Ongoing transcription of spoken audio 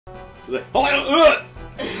like,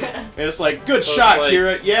 and it's like, good shot, like,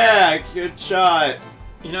 Kira. Yeah, good shot.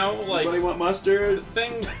 You know, like, anybody want mustard? the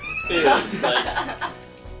thing is, like,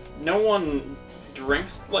 no one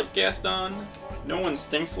drinks like Gaston. No one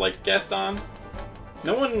stinks like Gaston.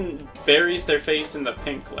 No one buries their face in the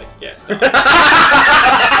pink like Gaston. Damn.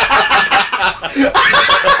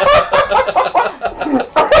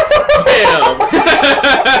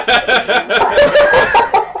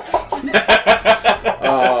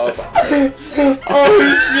 Oh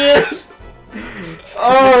shit!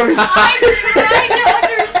 Oh I'm trying to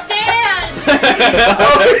understand!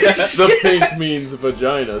 The pink means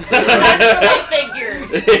vagina. So. That's what I figured.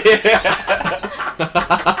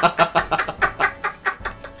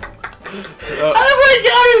 Oh my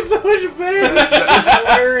god, it's so much better than I just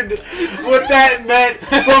learned what that meant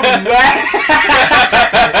from that!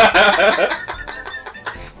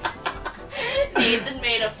 Nathan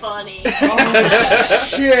made a funny. Oh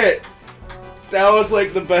shit! That was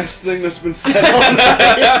like the best thing that's been said all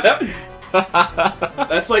night.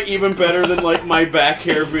 That's like even better than like my back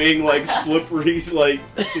hair being like slippery, like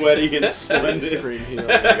sweaty and splendid. Screen healing,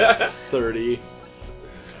 I got 30.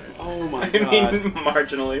 Oh my I god. mean,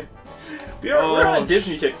 marginally. We're on a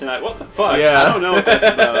Disney kick tonight. What the fuck? Yeah. I don't know what that's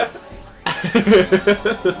about.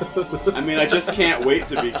 I mean, I just can't wait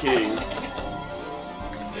to be king.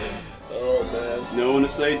 Oh man. No one to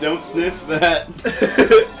say, don't sniff that.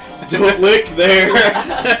 Don't lick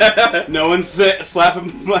there. No one slap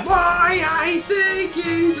him. Why I think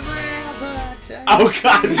he's rather tight. Oh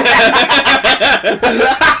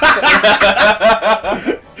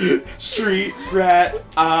god. Street rat,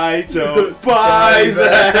 I don't buy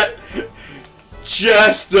that.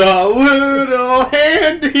 Just a little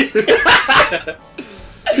handy.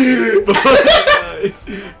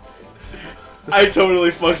 I totally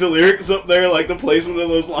fucked the lyrics up there, like the placement of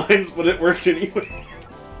those lines, but it worked anyway.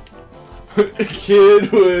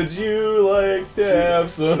 Kid, would you like to have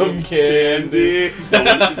some candy?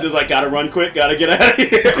 It says I gotta run quick, gotta get out of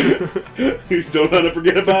here. Don't want to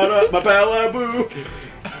forget about my pal Abu.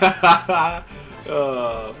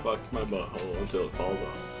 Fuck my butthole until it falls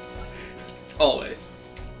off. Always.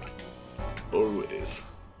 Always.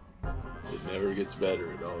 It never gets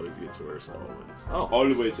better, it always gets worse, always. Oh,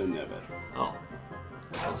 always and never. Oh.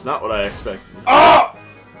 That's not what I expected. Oh!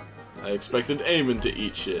 I expected Eamon to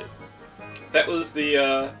eat shit. That was the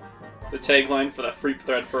tagline for that freak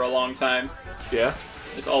thread for a long time. Yeah?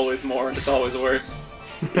 There's always more and it's always worse.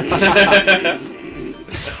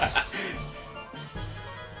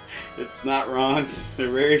 It's not wrong.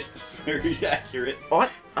 It's very accurate.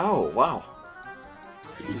 What? Oh, wow.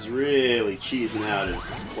 He's really cheesing out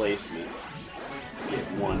his placement. Get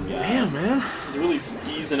one guy. Damn, man. He's really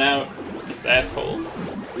skeezing out his asshole.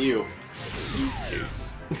 Ew. Skeeze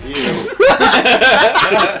juice. Ew.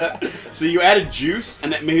 So you added juice,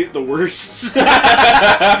 and that made it the worst.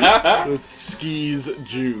 With skis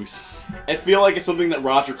juice. I feel like it's something that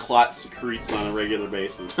Roger Klotz secretes on a regular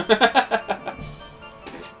basis.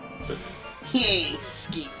 Hey,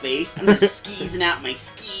 skeet face. I'm just skeezing out my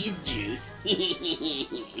skis juice.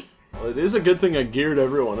 Well, it is a good thing I geared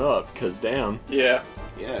everyone up, because damn. Yeah.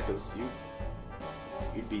 Yeah, because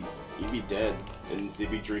you'd be dead, and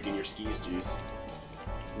they'd be drinking your skis juice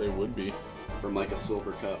They would be. from like a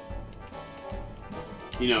silver cup.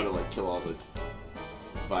 You know, to like kill all the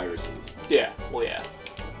viruses. Yeah. Well, yeah.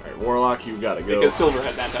 Alright, Warlock, you gotta go. Because silver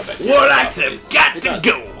has antibacterial Warlocks have properties. got It to does.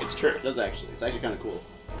 go! It's true. It does actually. It's actually kind of cool.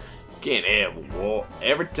 Can't have a war.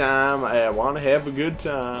 Every time I want to have a good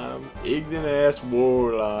time, ignorant ass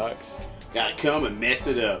warlocks. Gotta come and mess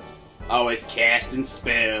it up. Always casting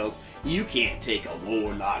spells. You can't take a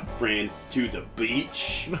warlock friend to the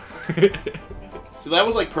beach. So that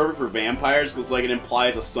was like perfect for vampires because like it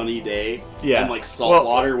implies a sunny day. Yeah. And like salt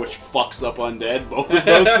water, which fucks up undead. Both of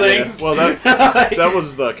those things. Yeah. Well, that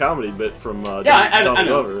was the comedy bit from yeah, I Donald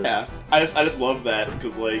know. Glover. Yeah, I just love that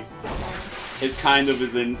because like it kind of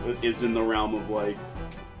is in the realm of like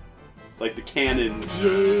the canon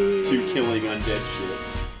to killing undead shit.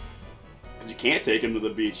 Because you can't take him to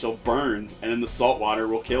the beach; he'll burn, and then the salt water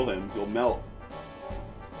will kill him. He'll melt.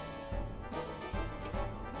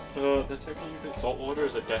 That's okay because salt water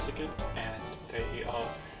is a desiccant and they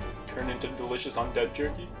turn into delicious undead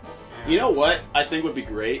jerky. You know what I think would be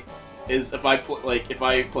great is if I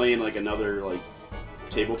play in like another like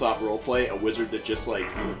tabletop roleplay, a wizard that just like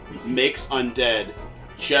makes undead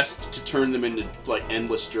just to turn them into like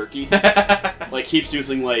endless jerky. Like keeps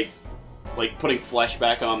using like putting flesh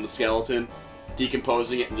back on the skeleton,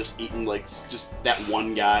 decomposing it, and just eating like just that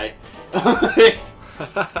one guy.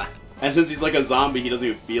 And since he's like a zombie, he doesn't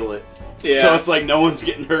even feel it. Yeah. So it's like no one's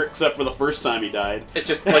getting hurt except for the first time he died. It's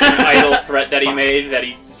just like an idle threat that he made that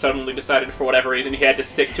he suddenly decided for whatever reason he had to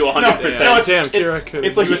stick to 100%. No, it's, Damn, Kira could've-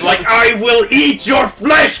 it's like He was like, I will eat your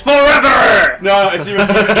flesh forever! no, it's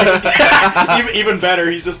even better.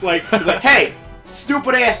 He's like, hey,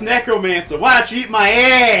 stupid ass necromancer, why don't you eat my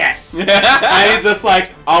ass? And he's just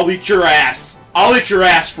like, I'll eat your ass. I'll eat your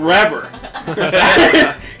ass forever.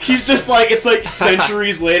 He's just like, it's like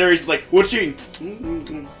centuries later. He's like, what you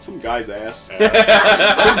eating? Some guy's ass.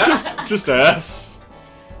 just ass.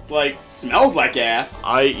 It's like, smells like ass.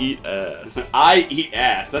 I eat ass. I eat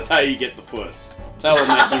ass. That's how you get the puss. Tell him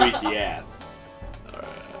that you eat the ass.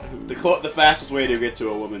 The fastest way to get to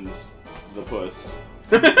a woman's the puss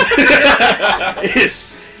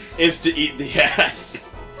is to eat the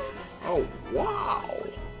ass. Oh wow!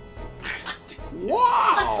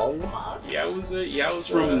 Wow! Fuck.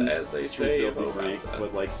 Yowza, as they It's from say. Filthy Frank,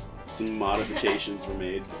 but like some modifications were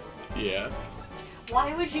made Yeah.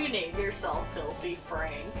 Why would you name yourself Filthy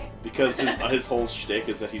Frank? because his whole shtick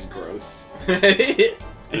is that he's gross and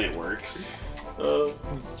it works.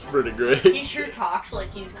 This is pretty great. He sure talks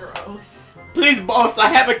like he's gross. Please, boss, I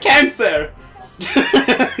have a cancer.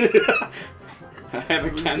 I have a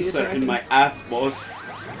Who's he cancer in attacking? my ass, boss.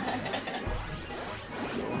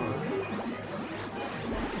 So,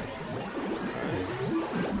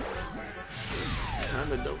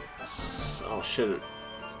 kinda don't. Oh shit!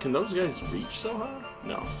 Can those guys reach so high?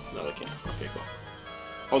 No, they can't. Okay, cool.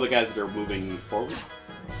 Oh, the guys that are moving forward?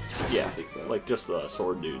 Yeah, I think so. like just the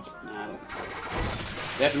sword dudes. Nah, I don't think so.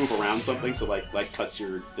 They have to move around something, so like cuts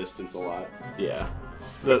your distance a lot. Yeah.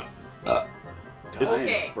 The It's- God,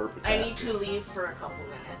 Okay, burp I need tastic. to leave for a couple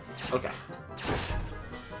minutes. okay.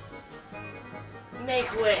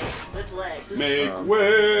 Make way with legs. Make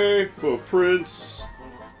way for Prince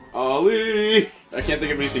Ali. I can't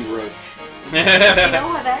think of anything gross. You know,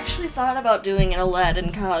 I've actually thought about doing an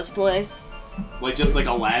Aladdin cosplay. Like just like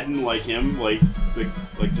Aladdin, like him, like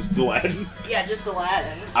just Aladdin. Yeah, just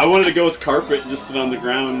Aladdin. I wanted to go as carpet and just sit on the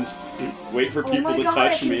ground and just wait for Oh people my to god, I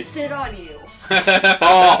touch can me. sit on you.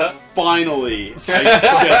 Oh, finally! I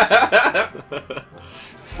just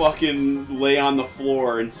fucking lay on the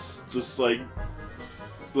floor and just like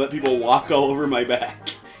let people walk all over my back.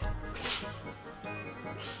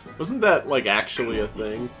 Wasn't that like actually a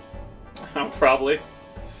thing? Probably.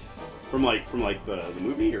 From like the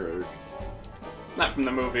movie or Not from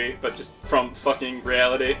the movie, but just from fucking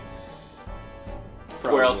reality.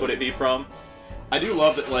 probably. Where else would it be from? I do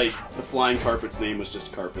love that like the flying carpet's name was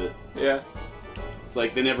just Carpet. Yeah. It's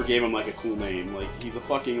like they never gave him like a cool name. Like he's a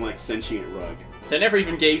fucking like sentient rug. They never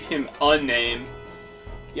even gave him a name.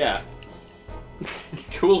 Yeah.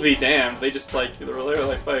 Cool be damned. They just like, they're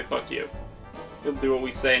like, hey, fuck you. You'll do what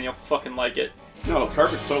we say and you'll fucking like it. No,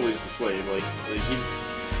 Carpet's totally just a slave. Like he.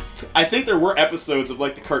 I think there were episodes of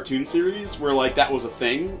like the cartoon series where like that was a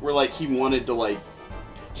thing where like he wanted to like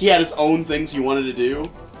he had his own things he wanted to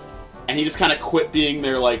do, and he just kind of quit being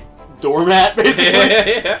their like doormat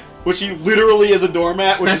basically, Yeah. which he literally is a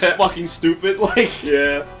doormat, which is fucking stupid. Like,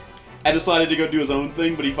 Yeah. and decided to go do his own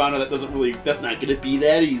thing, but he found out that's not gonna be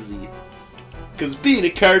that easy. Cause being a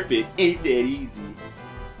carpet ain't that easy.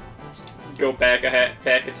 Go back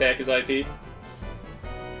attack his IP.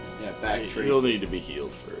 Yeah, back Tracy. You'll need to be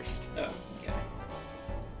healed first. Oh, okay.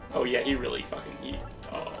 Oh yeah, he really fucking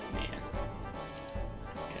oh man.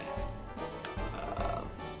 Okay.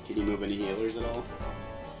 Can you move any healers at all?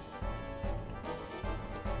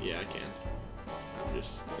 Yeah, I can. I'm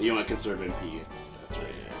just. You want to conserve MP. That's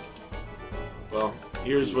right. Well,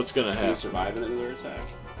 here's what's gonna Can you happen. survive another attack?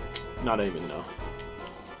 Not even no.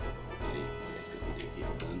 Yeah, you guys gonna do heal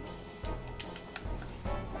then.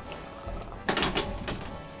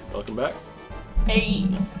 Welcome back. Hey.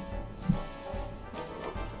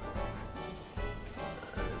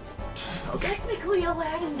 Okay. Technically,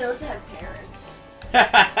 Aladdin does have parents.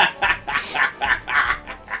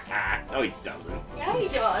 No, he doesn't. Yeah, he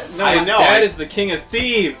does. No, I his know, dad I- is the king of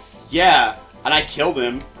thieves. Yeah, and I killed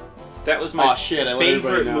him. That was my Aw, shit, I let everybody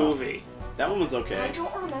favorite know. movie. That one was I okay.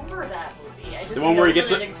 don't remember that movie. I just The one where he know gets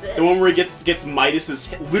that it exists. the one where he gets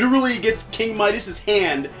Midas's literally gets King Midas's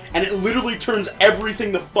hand, and it literally turns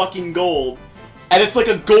everything to fucking gold. And it's like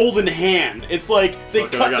a golden hand. It's like they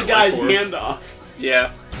Okay, I cut got the guy's life orbs. hand off.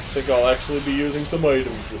 Yeah. I think I'll actually be using some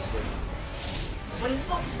items this way. When's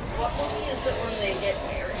the what movie is it when they get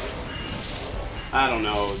married? I don't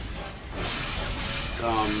know.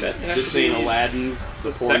 That has This to ain't be Aladdin,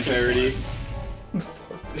 the porn second parody.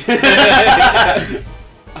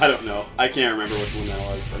 I don't know. I can't remember which one that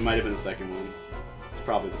was. It might have been the second one. It's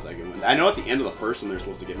probably the second one. I know at the end of the first one they're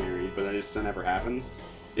supposed to get married, but it just never happens.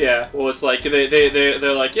 Yeah, well, it's like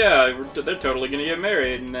they're like, yeah, they're totally gonna get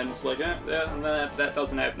married, and then it's like, and that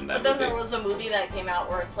doesn't happen in that But then movie. there was a movie that came out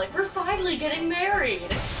where it's like, we're finally getting married.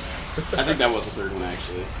 I think that was the third one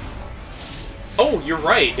actually. Oh, you're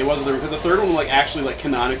right. It wasn't because the third one like actually like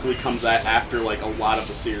canonically comes out after like a lot of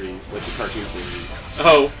the series, like the cartoon series.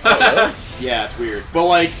 Oh. Yeah, it's weird. But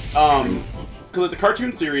like, because the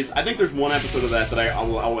cartoon series, I think there's one episode of that I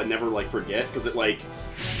will never like forget because it like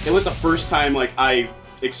the first time like I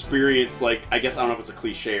experienced like I guess I don't know if it's a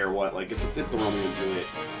cliche or what, like it's the Romeo and Juliet,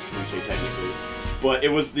 it's a cliche technically, but it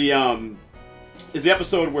was the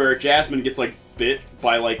episode where Jasmine gets like bit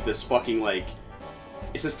by like this fucking like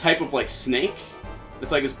it's this type of like snake.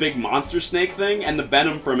 It's like this big monster snake thing, and the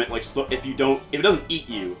venom from it like if it doesn't eat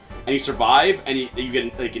you and you survive and you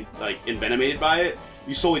get like envenomated by it,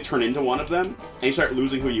 you slowly turn into one of them and you start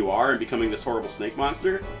losing who you are and becoming this horrible snake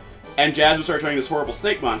monster. And Jasmine started turning this horrible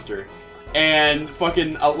snake monster. And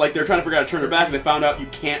fucking, like, they're trying to figure out how to turn her back, and they found out you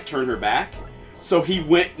can't turn her back. So he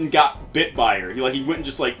went and got bit by her. He went and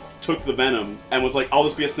just, like, took the venom, and was like, I'll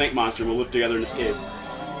just be a snake monster, and we'll live together and escape.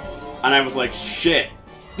 And I was like, shit.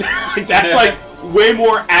 That's, like, way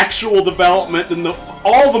more actual development than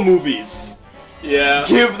all the movies. Yeah.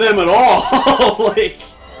 Give them at all.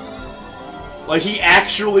 Like, he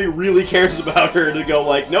actually really cares about her to go,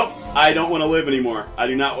 like, nope, I don't want to live anymore.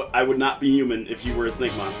 I would not be human if you were a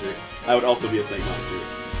snake monster. I would also be a snake monster.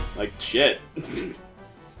 Like, shit.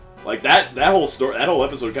 Like, that whole story, that whole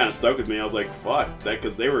episode kind of stuck with me. I was like, fuck, that,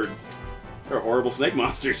 because they're horrible snake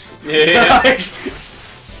monsters. Yeah. Like,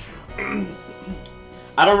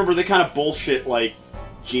 I don't remember, they kind of bullshit, like,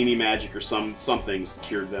 genie magic or some things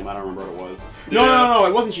cured them. I don't remember what it was. No,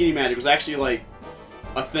 it wasn't genie magic. It was actually, like,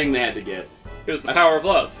 a thing they had to get. It was the power of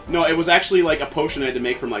love. No, it was actually like a potion I had to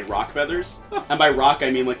make from like rock feathers. And by rock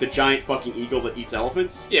I mean like the giant fucking eagle that eats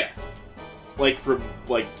elephants. Yeah. Like for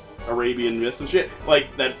like Arabian myths and shit.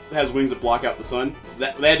 Like that has wings that block out the sun.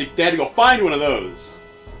 They had to go find one of those.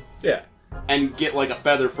 Yeah. And get like a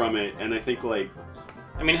feather from it, and I think like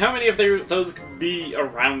I mean, how many of those could be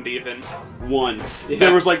around even? one. Yeah.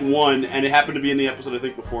 There was like one, and it happened to be in the episode I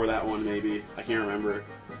think before that one maybe. I can't remember.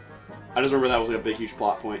 I just remember that was like a big huge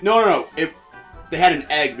plot point. No. They had an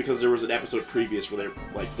egg because there was an episode previous where they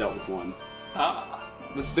like dealt with one. Ah.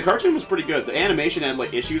 The cartoon was pretty good. The animation had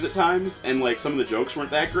like issues at times, and like some of the jokes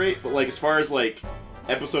weren't that great. But like as far as like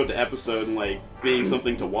episode to episode and like being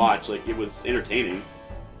something to watch, like it was entertaining.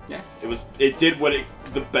 Yeah. It did what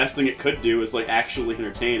the best thing it could do is like actually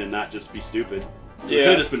entertain and not just be stupid. It Yeah. could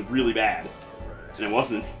have just been really bad, and it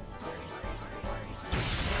wasn't.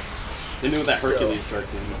 Same thing with that Hercules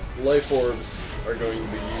cartoon. Life orbs are going to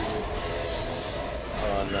be used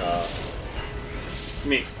on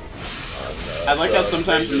Me. I like how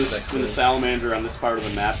sometimes when pages next the to it. salamander on this part of the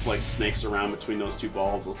map like snakes around between those two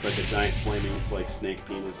balls, looks like a giant flaming like snake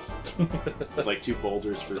penis with like two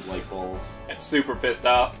boulders for like balls. It's super pissed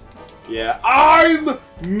off. Yeah, I'm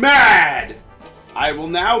mad. I will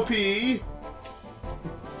now pee.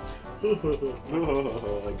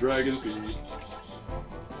 Dragon pee.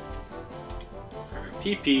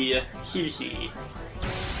 Pee-pee, hee-hee.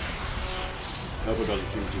 I hope it doesn't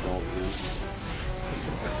shoot two balls again.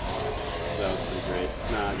 That was pretty great.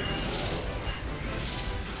 Nah, I guess it's not.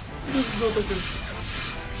 This is not okay.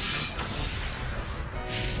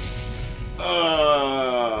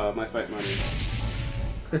 My fight money.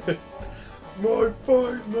 My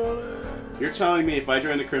fight money. You're telling me if I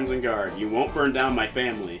join the Crimson Guard, you won't burn down my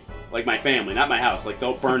family. Like my family, not my house. Like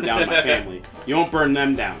they'll burn down my family. You won't burn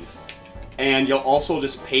them down. And you'll also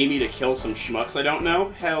just pay me to kill some schmucks I don't know?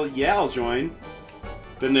 Hell yeah, I'll join.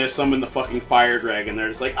 Then they summon the fucking fire dragon. They're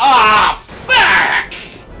just like, ah, fuck!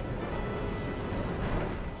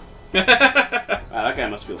 That guy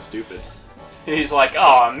must feel stupid. He's like,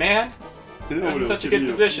 oh man, I I was in such a good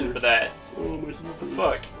position for that. Oh, my What the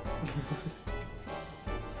fuck?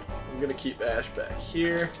 I'm gonna keep Ash back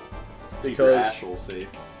here Keep your because asshole safe.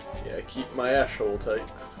 yeah, keep my ash hole tight.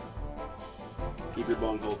 Keep your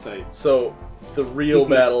bunghole tight. So the real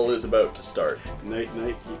battle is about to start. Night,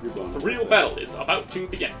 night, keep your bunghole The real tight. battle is about to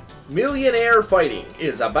begin. Millionaire fighting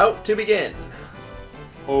is about to begin.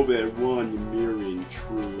 Over one million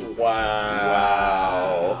true.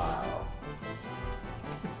 Wow.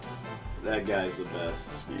 That guy's the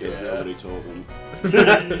best because Yeah. nobody told him.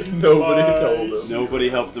 Nobody told him. Nobody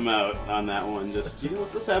helped him out on that one. Just,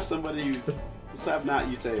 let's just have somebody. Let's have not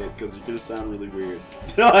you say it because you're gonna sound really weird.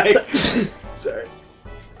 like, Sorry.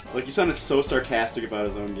 like he sounded so sarcastic about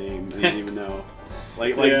his own game. I didn't even know.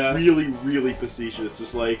 Like Yeah. really, really facetious.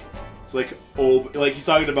 Just like it's like over. Like he's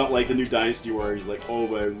talking about like the new Dynasty Warriors. Like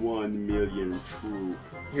over 1 million true.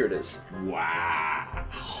 Here it is. Wow.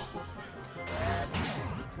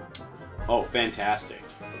 Oh, fantastic.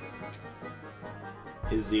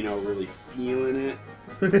 Is Zeno really feeling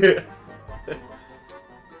it?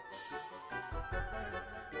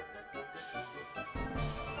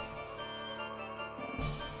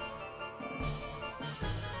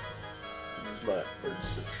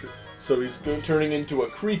 So he's turning into a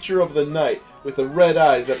creature of the night with the red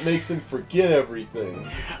eyes that makes him forget everything.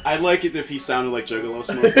 I'd like it if he sounded like Juggalo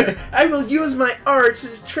Smoke. I will use my arts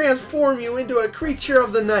to transform you into a creature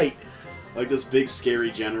of the night. Like this big scary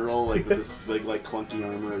general, like with this big like clunky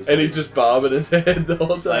armor. And he's just bobbing his head the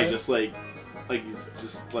whole time. like just like he's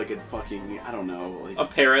just like a fucking, I don't know, like A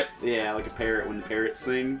parrot. yeah, like a parrot. When parrots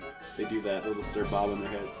sing, they do that. They'll just start bobbing their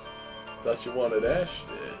heads. Thought you wanted Ash,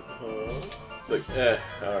 huh? It's like,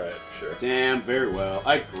 alright, sure. Damn, very well.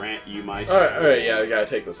 I grant you my. Alright, yeah, I gotta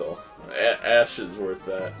take this all. Ash is worth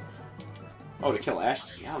that. Oh, to kill Ash?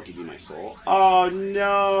 Yeah, I'll give you my soul. Oh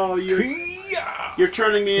no, you're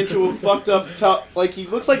turning me into a fucked up like he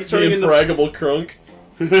looks like he's turning into the infraggable crunk.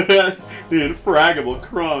 the infraggable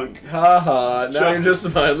crunk. Haha, now you're just a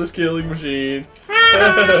mindless killing machine.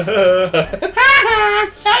 Now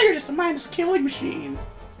you're just a mindless killing machine.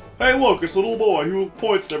 Hey look, it's a little boy who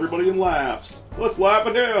points to everybody and laughs. Let's laugh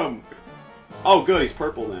at him. Oh good, he's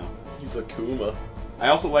purple now. He's a Kuma. I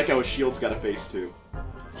also like how his shield's got a face too.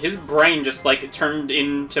 His brain just, like, turned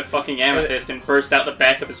into fucking amethyst and burst out the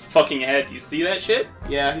back of his fucking head. You see that shit?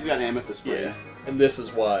 Yeah, he's got an amethyst brain. Yeah, and this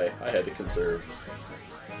is why I had to conserve.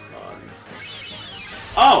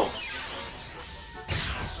 Oh!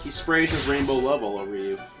 He sprays his rainbow love all over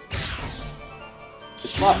you.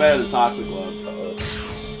 It's a lot better than toxic love. Uh-oh.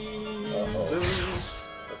 Uh-oh.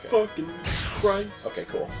 Jesus Okay. fucking Christ. Okay,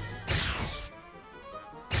 cool.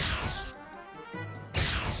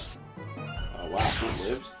 Oh wow,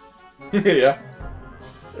 Flint lived. Yeah.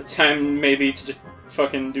 Time maybe to just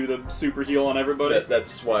fucking do the super heal on everybody.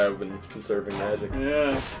 That's why I've been conserving magic.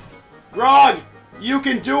 Yeah. Grog! You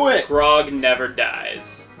can do it! Grog never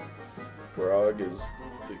dies. Grog is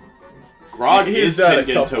the... Grog He's is done a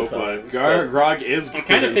Tengen couple Toppa. times, but- Grog is I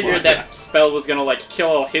kind of Tengen figured Plus. that spell was gonna, like, kill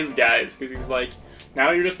all his guys, because he's like,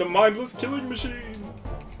 now you're just a mindless killing machine.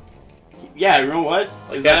 Yeah, you know what?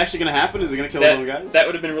 Like Is that that- actually gonna happen? Is it gonna kill his own guys? That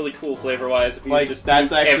would have been really cool flavor-wise if you Like, just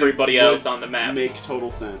that's nuked actually everybody would else on the map. Make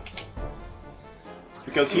total sense.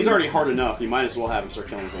 Because he's already hard enough, you might as well have him start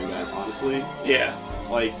killing his own guys, honestly. Yeah.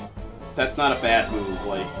 Like, that's not a bad move.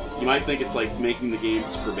 Like, you might think it's like making the game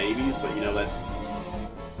for babies, but you know,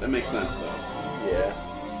 that makes sense though. Yeah.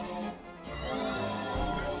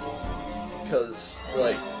 Because,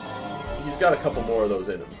 like, he's got a couple more of those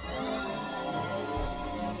in him.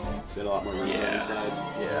 He's got a lot more rainbow Yeah. inside.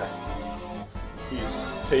 Yeah. He's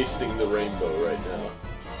tasting the rainbow right now.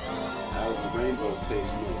 How's the rainbow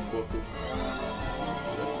taste, motherfucker?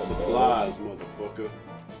 Supplies, motherfucker.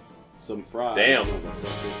 Some fries, Damn.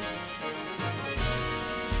 motherfucker.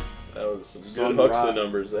 That was some Sunrise. good Huxley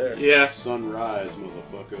numbers there. Yeah. Sunrise,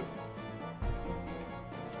 motherfucker.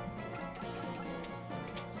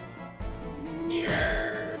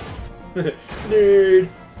 Nerd. Nerd.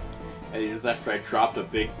 And just after I dropped a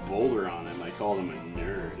big boulder on him, I called him a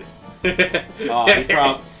nerd. Oh,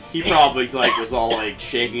 he probably like was all like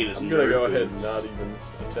shaking his I'm gonna nerd go ahead and boots. not even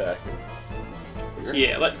attack him.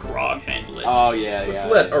 Yeah, let Grog handle it. Oh yeah, Let's yeah.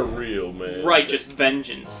 let yeah. a real man. Righteous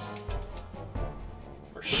vengeance.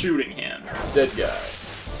 For shooting him. Dead guy.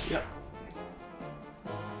 Yep.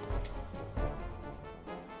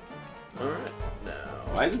 Alright, now.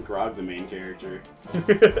 Why isn't Grog the main character?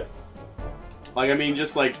 Like, I mean,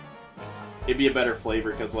 just like it'd be a better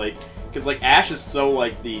flavor because like Ash is so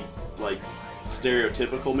like the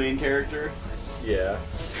stereotypical main character. Yeah.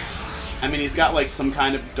 I mean, he's got like some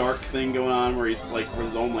kind of dark thing going on where he's like with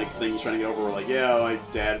his own like thing he's trying to get over. Where like, yeah, my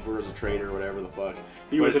dad was a traitor or whatever the fuck.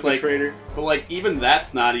 He But was it's a like- traitor. But like, even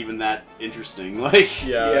that's not even that interesting. Like,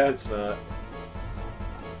 Yeah, it's not.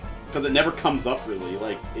 because it never comes up really.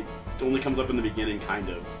 Like, it only comes up in the beginning, kind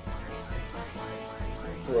of.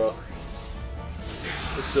 Well,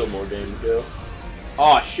 there's still more game to go.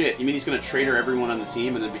 Oh shit! You mean he's gonna traitor everyone on the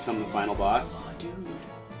team and then become the final boss? Oh, dude.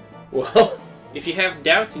 Well, If you have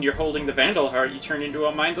doubts and you're holding the Vandal heart, you turn into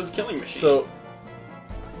a mindless killing machine. so.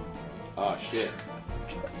 Oh shit!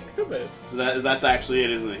 Damn it. So that's actually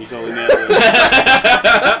it, isn't it? He totally nailed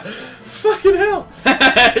it. Fucking hell!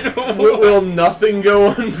 Will nothing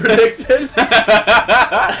go unpredicted?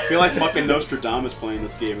 I feel like fucking Nostradamus playing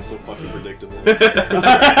this game is so fucking predictable.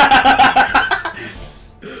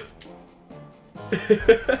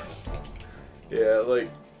 Yeah, like,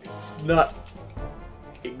 it's not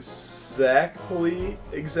exactly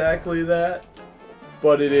that,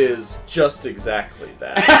 but it is just exactly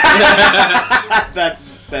that.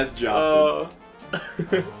 That's Johnson.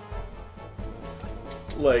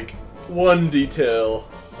 Like, one detail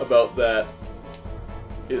about that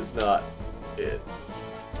is not it.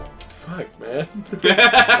 Fuck, man.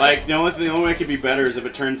 Like, the only way it could be better is if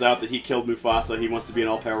it turns out that he killed Mufasa, he wants to be an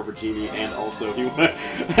all-powerful genie, and also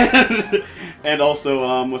and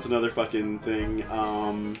also, what's another fucking thing?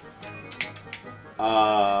 I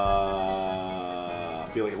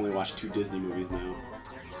feel like I only watched 2 Disney movies now.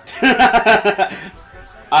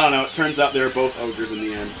 I don't know, it turns out they were both ogres in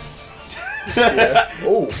the end. Yeah.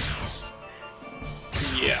 Oh.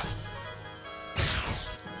 Yeah.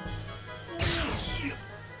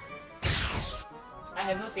 I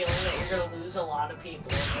have a feeling that you're gonna lose a lot of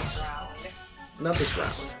people in this round. Not this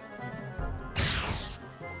round.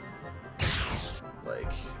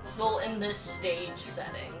 Like, Well, in this stage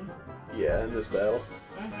setting. yeah, in this battle.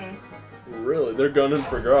 Mm-hmm. Really, they're gunning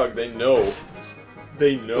for Grog. They know.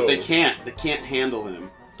 They know. But they can't. They can't handle him.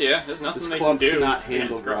 Yeah, there's nothing This they club can do cannot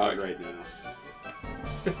handle against Grog Grog. right now.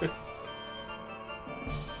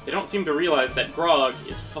 They don't seem to realize that Grog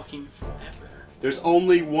is fucking forever. There's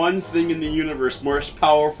only one thing in the universe more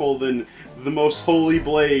powerful than the most holy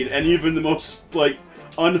blade and even the most, like,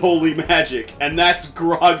 unholy magic, and that's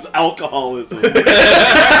Grog's alcoholism.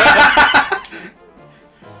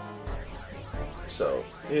 So,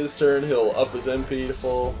 his turn, he'll up his MP to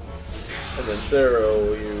full, and then Sarah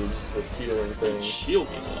will use the healing thing. And shield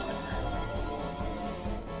people.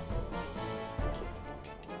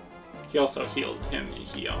 He also healed him in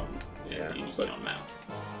Hion. Yeah, in but- Hion mouth.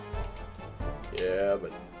 Yeah,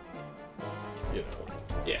 but, you know.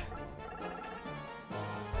 Yeah.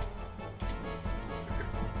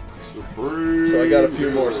 So I got a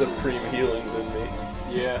few more supreme healings in me,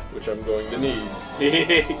 Yeah. which I'm going to need.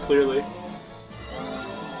 Clearly.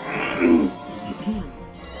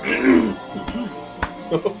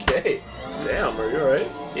 Okay. Damn, are you alright?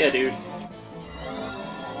 Yeah, dude.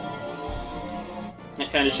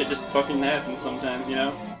 That kind of shit just fucking happens sometimes, you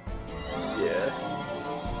know? Yeah.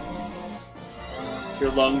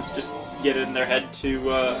 Your lungs just get it in their head to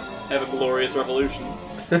have a glorious revolution.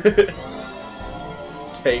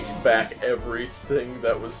 Take back everything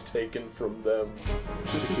that was taken from them.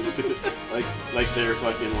 like their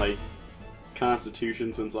fucking, like,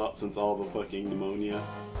 constitution since all the fucking pneumonia.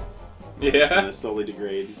 It's Yeah. gonna slowly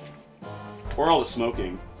degrade. Or all the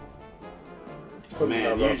smoking. Putting Man,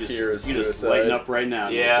 them you up just here is suicide. lighting up right now.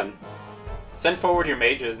 Yeah. Nathan. Send forward your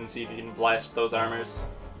mages and see if you can blast those armors.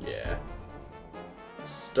 Yeah.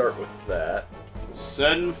 Start with that.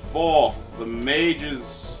 Send forth the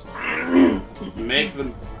mages. Make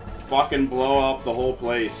them fucking blow up the whole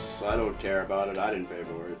place. I don't care about it. I didn't pay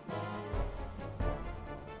for it.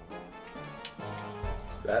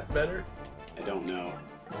 Is that better? I don't know.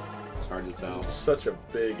 It's hard to tell. It's such a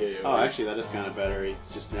big AoE. Oh, actually, that is kind of better.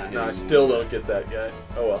 It's just not hitting No, I me. still don't get that guy.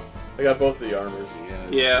 Oh well. I got both the armors,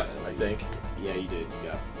 Yeah. I think. Yeah, you did. You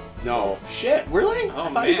got. No. Shit, really? Oh, I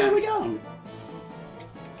thought you man. totally got him.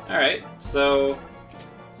 Alright, so...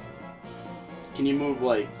 Can you move,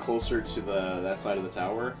 like, closer to that side of the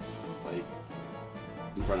tower? Like,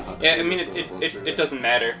 in front of Huxley? Yeah, I mean, just a little closer? it doesn't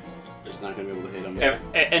matter. Just not gonna be able to hit him.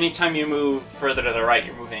 Anytime you move further to the right,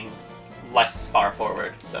 you're moving less far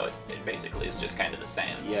forward, so it basically is just kind of the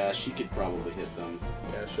same. Yeah, she could probably hit them.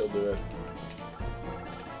 Yeah, she'll do it.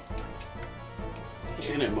 She's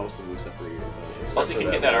gonna hit most of them except for you. Plus, you for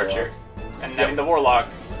can that get that warlock. archer. And I mean, the warlock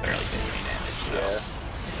barely take any damage, so. Yeah.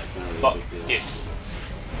 That's not really Fuck a big deal. it.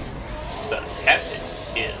 The captain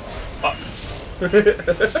is fuck.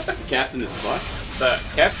 The captain is fuck? The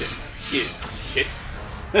captain is shit.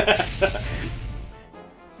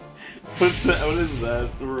 What's that? What is that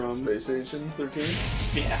from? Space Station 13?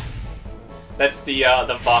 Yeah. That's the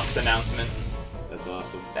Vox announcements That's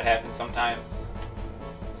awesome. that happen sometimes.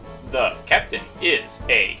 The captain is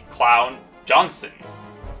a Clown Johnson.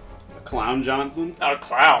 Clown Johnson? Not a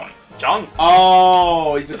clown. Johnson.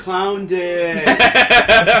 Oh, he's a clown dick.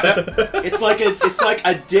 It's like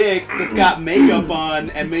a dick that's got makeup on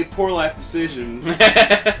and made poor life decisions.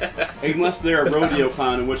 Unless they're a rodeo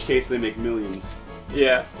clown, in which case they make millions.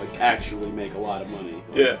 Yeah. Like actually make a lot of money.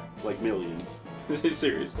 Yeah. Like millions.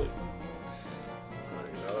 Seriously.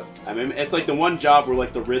 You know it. I mean, it's like the one job where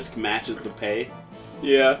like the risk matches the pay.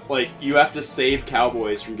 Yeah. Like you have to save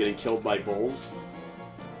cowboys from getting killed by bulls.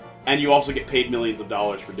 And you also get paid millions of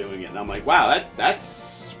dollars for doing it. And I'm like, wow,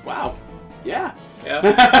 that's wow. Yeah.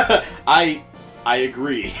 Yeah. I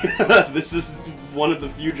agree. This is one of the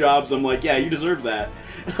few jobs I'm like, yeah, you deserve that.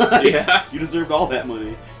 Yeah. You deserved all that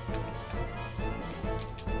money.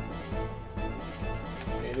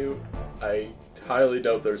 I highly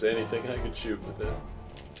doubt there's anything I could shoot with it.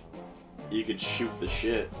 You could shoot the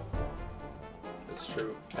shit. That's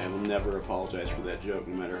true. I will never apologize for that joke,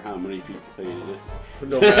 no matter how many people hated it.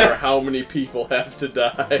 No matter how many people have to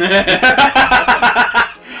die.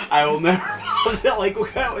 I will never apologize. Like,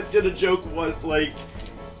 what kind of joke was, like,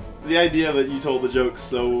 the idea that you told the joke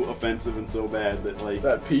so offensive and so bad that, like,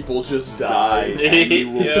 that people just died, died. and you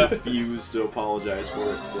will Yeah. refuse to apologize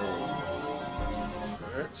for it still.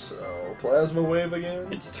 Alright, so plasma wave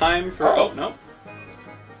again. It's time for... Oh, no.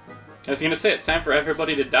 I was gonna say it's time for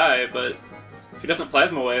everybody to die, but if he doesn't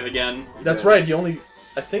plasma wave again... That's right, he only...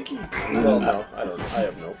 I think he... Well, no, I don't know. I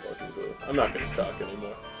have no fucking clue. I'm not gonna talk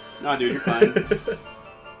anymore. No, dude, you're fine.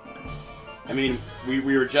 I mean, we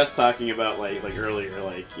were just talking about, like earlier,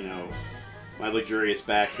 like, you know, my luxurious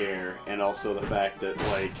back hair, and also the fact that,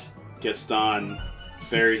 like, Gaston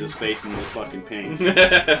buries his face in the fucking pink.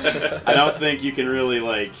 I don't think you can really,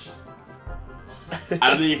 like... I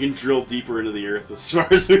don't think you can drill deeper into the earth as far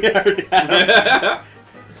as we already have.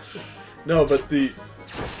 No, but the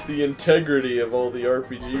integrity of all the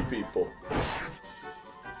RPG people.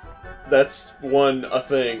 That's one, a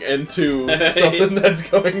thing, and two, something that's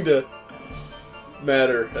going to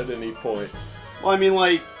matter at any point. Well, I mean,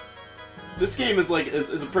 like, this game is like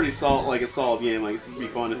is a pretty solid, like a solid game. Like, this would be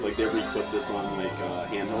fun if like they re-put this on like a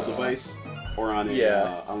handheld device or on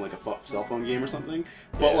a on like a cell phone game or something.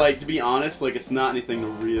 But like, to be honest, like, it's not anything to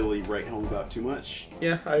really write home about too much.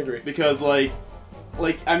 Yeah, I agree. Because like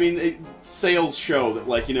I mean, sales show that,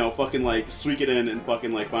 like, you know, fucking like Suikoden and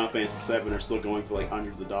fucking like Final Fantasy VII are still going for like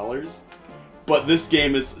hundreds of dollars. But this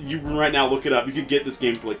game is, you right now look it up, you could get this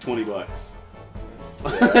game for like $20.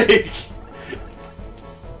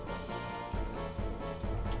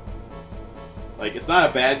 Like, it's not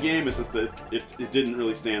a bad game. It's just that it didn't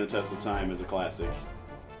really stand the test of time as a classic.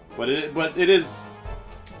 But it is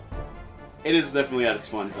definitely had its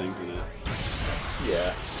fun things in it.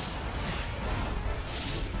 Yeah.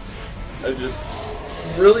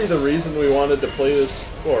 Really the reason we wanted to play this,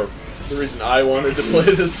 or the reason I wanted to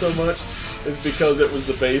play this so much, is because it was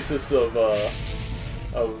the basis of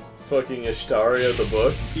fucking Ishtaria, the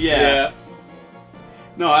book. Yeah.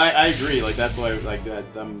 No, I agree. Like, that's why, like,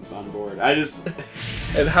 I'm on board. I just...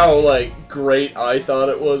 And how, like, great I thought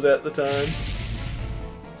it was at the time.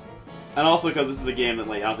 And also because this is a game that,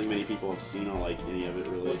 like, I don't think many people have seen or, like, any of it,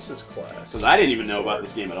 really. What's his class? Because I didn't even know about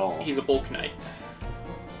this game at all. He's a bulk knight.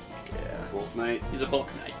 Yeah. Wolf Knight? He's a bulk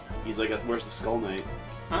knight. He's like, where's the Skull Knight?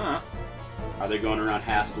 Huh. Are they going around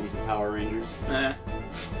Haslins and Power Rangers?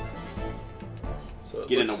 So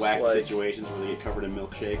Get into wacky like situations where they get covered in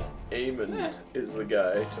milkshake? Eamon is the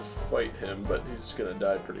guy to fight him, but he's gonna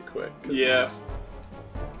die pretty quick. Yeah.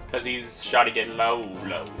 Because he's shot to get low.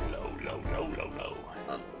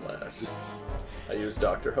 Unless I use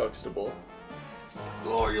Dr. Huxtable.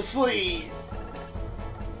 Gloriously!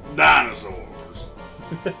 Dinosaurs!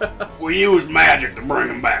 We use magic to bring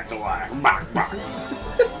them back to life. Bok, bok.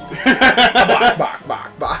 Bok,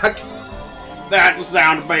 bok, bok. That's the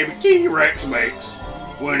sound a baby T-Rex makes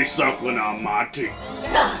when he's suckling on my teeth.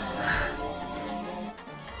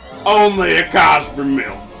 Only a Cosby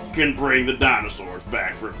milk can bring the dinosaurs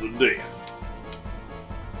back from the dead.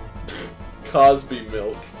 Cosby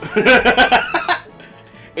milk.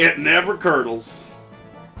 It never curdles.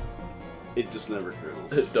 It just never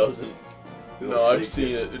curdles. It doesn't. No, I've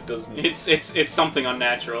seen it. It doesn't. It's something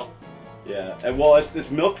unnatural. Yeah, and well,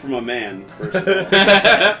 it's milk from a man, first of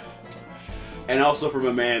all. And also from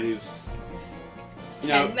a man who's, you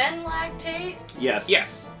know... Can men lactate? Yes.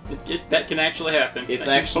 Yes. That can actually happen. It's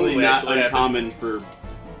That can actually totally not actually uncommon for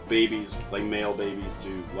babies, like male babies,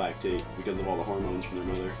 to lactate because of all the hormones from their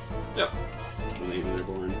mother. Yep. When they're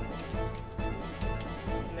born.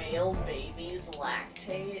 Male babies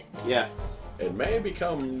lactate? Yeah. It may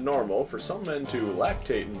become normal for some men to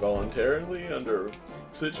lactate involuntarily under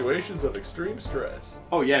situations of extreme stress.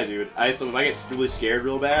 Oh yeah, dude. So if I get really scared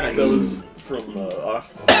real bad, I That just... was from, I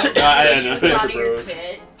don't know. It's out of your Bros.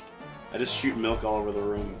 tit. I just shoot milk all over the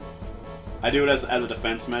room. I do it as a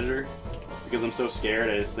defense measure. Because I'm so scared,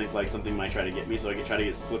 I just think like something might try to get me, so I can try to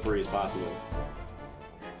get slippery as possible.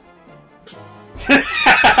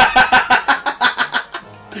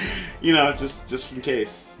 You know, just in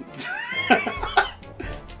case.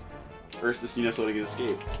 First, just, you know, so I can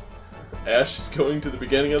escape. Ash is going to the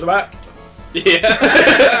beginning of the map.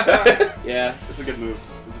 Yeah. Yeah, it's a good move.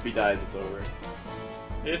 Because if he dies, it's over.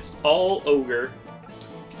 It's all ogre.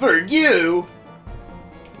 For you!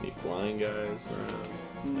 Any flying guys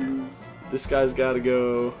around? This guy's gotta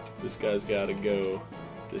go, this guy's gotta go,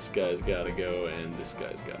 this guy's gotta go, and this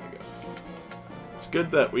guy's gotta go. It's good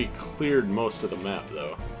that we cleared most of the map,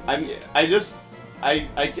 though. I just I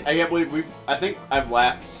can't believe I think I've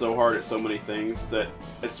laughed so hard at so many things that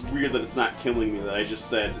it's weird that it's not killing me that I just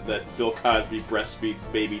said that Bill Cosby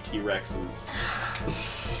breastfeeds baby T-Rexes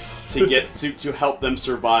to help them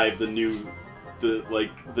survive the new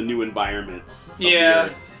environment. Yeah.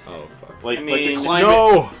 Oh fuck. Like, I like the mean, climate.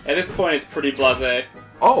 No. At this point, it's pretty blasé.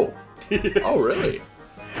 Oh. Oh really?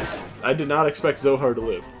 I did not expect Zohar to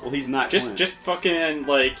live. Well, he's not. Just fucking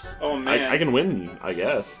like, oh man. I can win, I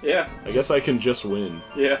guess. Yeah. I guess I can just win.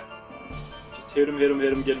 Yeah. Just hit him, get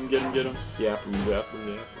him, get him. Yap him, yap him, yap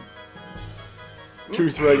him.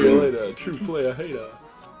 Truth regulator, true player hater.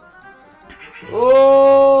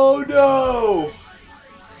 Oh no!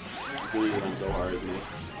 He's doing it on Zohar, isn't he?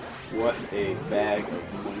 What a bag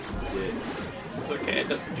of monkey dicks. It's okay, it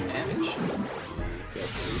doesn't do damage.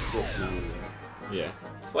 Yes, he's still smooth. Yeah.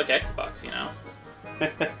 It's like Xbox, you know?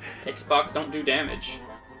 Xbox don't do damage.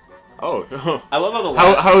 Oh. I love how the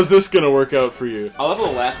last. How is this gonna work out for you? I love how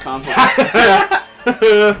the last console.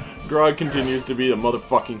 Grog continues to be the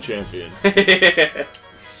motherfucking champion.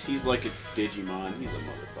 He's like a Digimon. He's a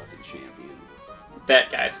motherfucking champion.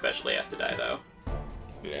 That guy especially has to die, though.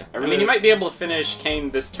 Yeah. I mean, you might be able to finish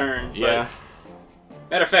Kane this turn, but... Yeah.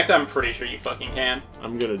 Matter of fact, I'm pretty sure you fucking can.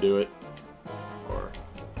 I'm gonna do it. Or...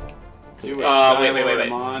 Do it,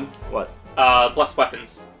 wait. on. What? Bless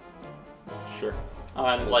weapons. Sure.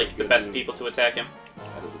 On, That's like, a the good best move. people to attack him.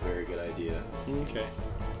 That is a very good idea. Okay.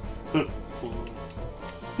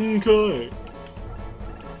 Okay.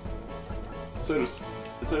 Instead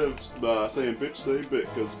of saying bitch, say bit,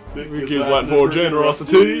 because bitch Is Latin for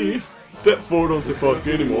generosity. Step forward, don't say fuck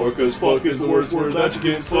anymore, cause fuck is the worst word that you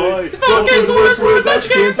can say. Fuck is the worst word that you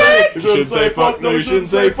can say. You shouldn't say fuck, no, you shouldn't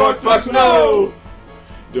say fuck, no.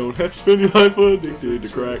 Don't have to spend your life addicted to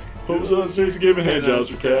crack. Homes on the streets giving handjobs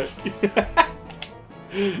for cash.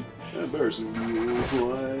 Embarrassing rules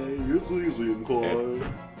like it's easy and quiet.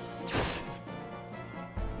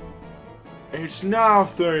 It's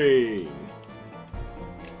nothing.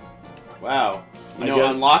 Wow. You know,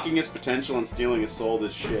 unlocking his potential and stealing his soul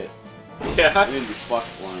is shit. Yeah. I'm gonna be fucked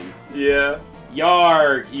flying. Yeah.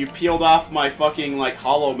 Yarg! You peeled off my fucking, like,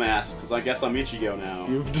 hollow mask, because I guess I'm Ichigo now.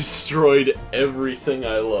 You've destroyed everything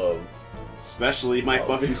I love. Especially my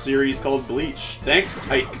fucking series called Bleach. Thanks,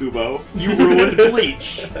 Tight Kubo. You ruined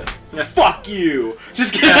Bleach! Fuck you!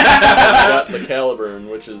 Just kidding! I got the Caliburn,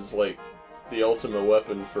 which is, like, the ultimate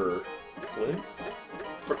weapon for Clint?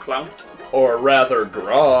 For clown? Or rather,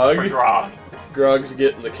 Grog. For Grog. Grog's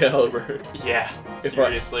getting the Caliburn. Yeah. If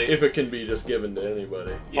Seriously. if it can be just given to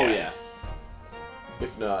anybody. Yeah. Oh, yeah.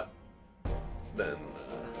 If not, then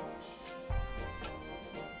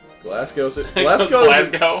Glasgow.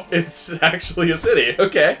 Glasgow. It's actually a city.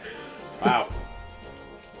 Okay. Wow.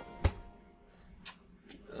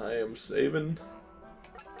 I am saving.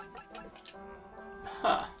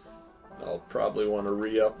 Huh. I'll probably want to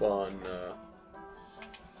re-up on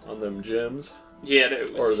them gems. Yeah, those.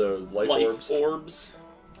 Or the life orbs. orbs.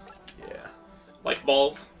 Yeah. Life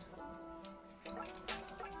balls.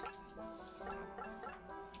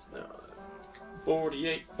 No.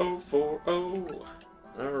 48040.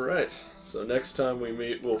 Alright. So next time we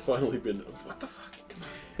meet, we'll finally be... What the fuck?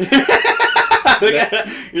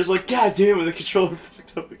 You're just like, God damn it, the controller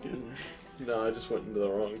fucked up again. No, I just went into the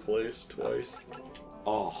wrong place twice.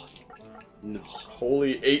 Oh. No.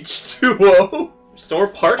 Holy H2O! Restore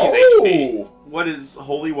party's HP. What is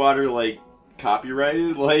holy water, like,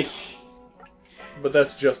 copyrighted? Like... But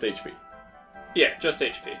that's just HP. Yeah, just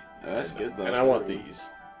HP. Oh, that's good, though. And I want these.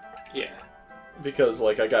 Yeah. Because,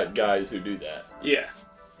 like, I got guys who do that. Yeah.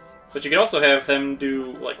 But you could also have them do,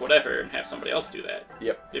 like, whatever, and have somebody else do that.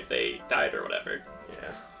 Yep. If they died or whatever.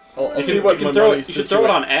 Yeah. I'll see what my money You should throw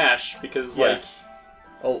it on Ash, because, Yeah.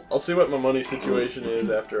 like... I'll see what my money situation is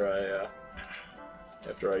after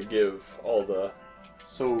I give all the...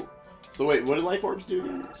 So wait, what do life orbs do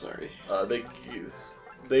again? Sorry.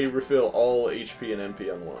 They refill all HP and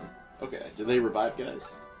MP on one. Okay. Do they revive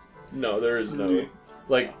guys? No, there is no...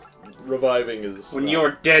 Like, reviving is... When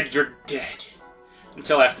you're dead, you're dead.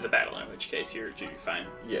 Until after the battle, in which case you're fine.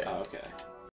 Yeah. Oh, okay.